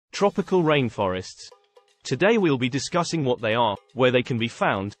Tropical rainforests. Today we'll be discussing what they are, where they can be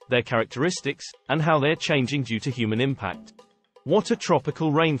found, their characteristics, and how they're changing due to human impact. What are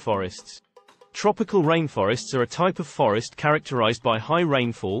tropical rainforests? Tropical rainforests are a type of forest characterized by high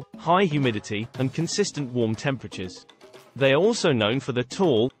rainfall, high humidity, and consistent warm temperatures. They are also known for their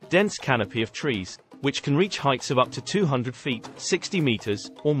tall, dense canopy of trees, which can reach heights of up to 200 feet, 60 meters,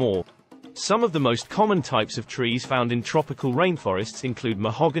 or more. Some of the most common types of trees found in tropical rainforests include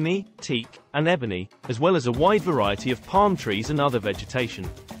mahogany, teak, and ebony, as well as a wide variety of palm trees and other vegetation.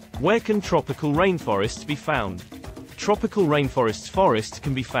 Where can tropical rainforests be found? Tropical rainforests forests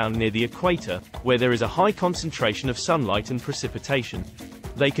can be found near the equator, where there is a high concentration of sunlight and precipitation.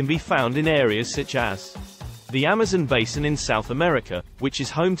 They can be found in areas such as the Amazon basin in South America, which is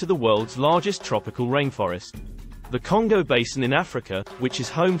home to the world's largest tropical rainforest. The Congo basin in Africa, which is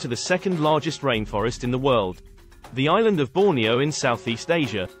home to the second largest rainforest in the world. The island of Borneo in Southeast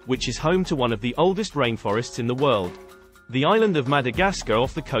Asia, which is home to one of the oldest rainforests in the world. The island of Madagascar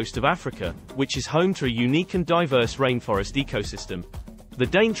off the coast of Africa, which is home to a unique and diverse rainforest ecosystem. The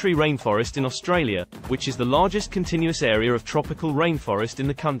Daintree rainforest in Australia, which is the largest continuous area of tropical rainforest in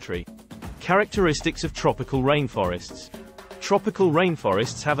the country. Characteristics of tropical rainforests. Tropical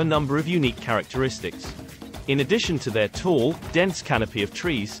rainforests have a number of unique characteristics. In addition to their tall, dense canopy of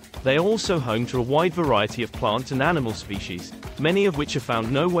trees, they are also home to a wide variety of plant and animal species, many of which are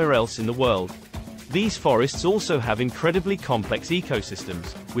found nowhere else in the world. These forests also have incredibly complex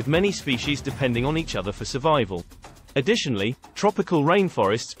ecosystems, with many species depending on each other for survival. Additionally, tropical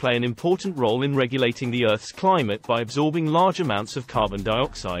rainforests play an important role in regulating the Earth's climate by absorbing large amounts of carbon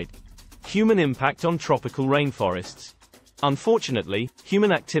dioxide. Human impact on tropical rainforests. Unfortunately,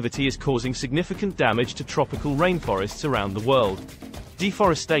 human activity is causing significant damage to tropical rainforests around the world.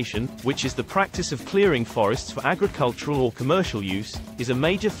 Deforestation, which is the practice of clearing forests for agricultural or commercial use, is a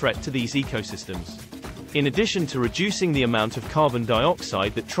major threat to these ecosystems. In addition to reducing the amount of carbon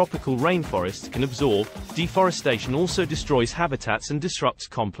dioxide that tropical rainforests can absorb, deforestation also destroys habitats and disrupts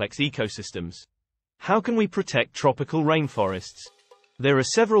complex ecosystems. How can we protect tropical rainforests? There are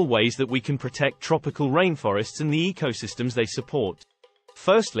several ways that we can protect tropical rainforests and the ecosystems they support.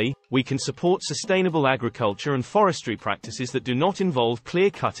 Firstly, we can support sustainable agriculture and forestry practices that do not involve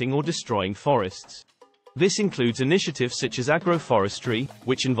clear-cutting or destroying forests. This includes initiatives such as agroforestry,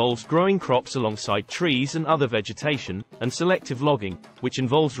 which involves growing crops alongside trees and other vegetation, and selective logging, which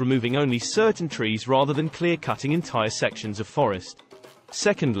involves removing only certain trees rather than clear-cutting entire sections of forest.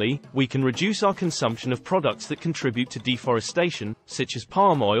 Secondly, we can reduce our consumption of products that contribute to deforestation, such as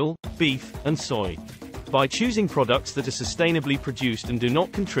palm oil, beef, and soy. By choosing products that are sustainably produced and do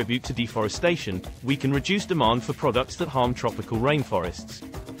not contribute to deforestation, we can reduce demand for products that harm tropical rainforests.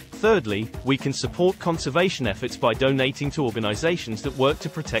 Thirdly, we can support conservation efforts by donating to organizations that work to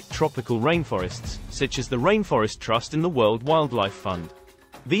protect tropical rainforests, such as the Rainforest Trust and the World Wildlife Fund.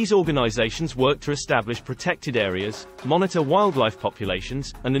 These organizations work to establish protected areas, monitor wildlife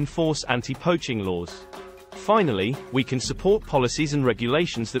populations, and enforce anti-poaching laws. Finally, we can support policies and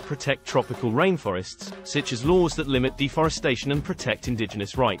regulations that protect tropical rainforests, such as laws that limit deforestation and protect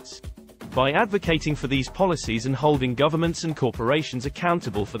indigenous rights. By advocating for these policies and holding governments and corporations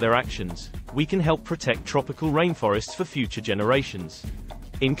accountable for their actions, we can help protect tropical rainforests for future generations.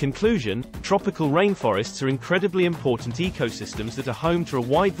 In conclusion, tropical rainforests are incredibly important ecosystems that are home to a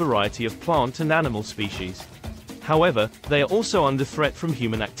wide variety of plant and animal species. However, they are also under threat from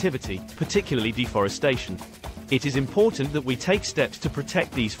human activity, particularly deforestation. It is important that we take steps to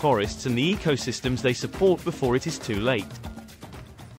protect these forests and the ecosystems they support before it is too late.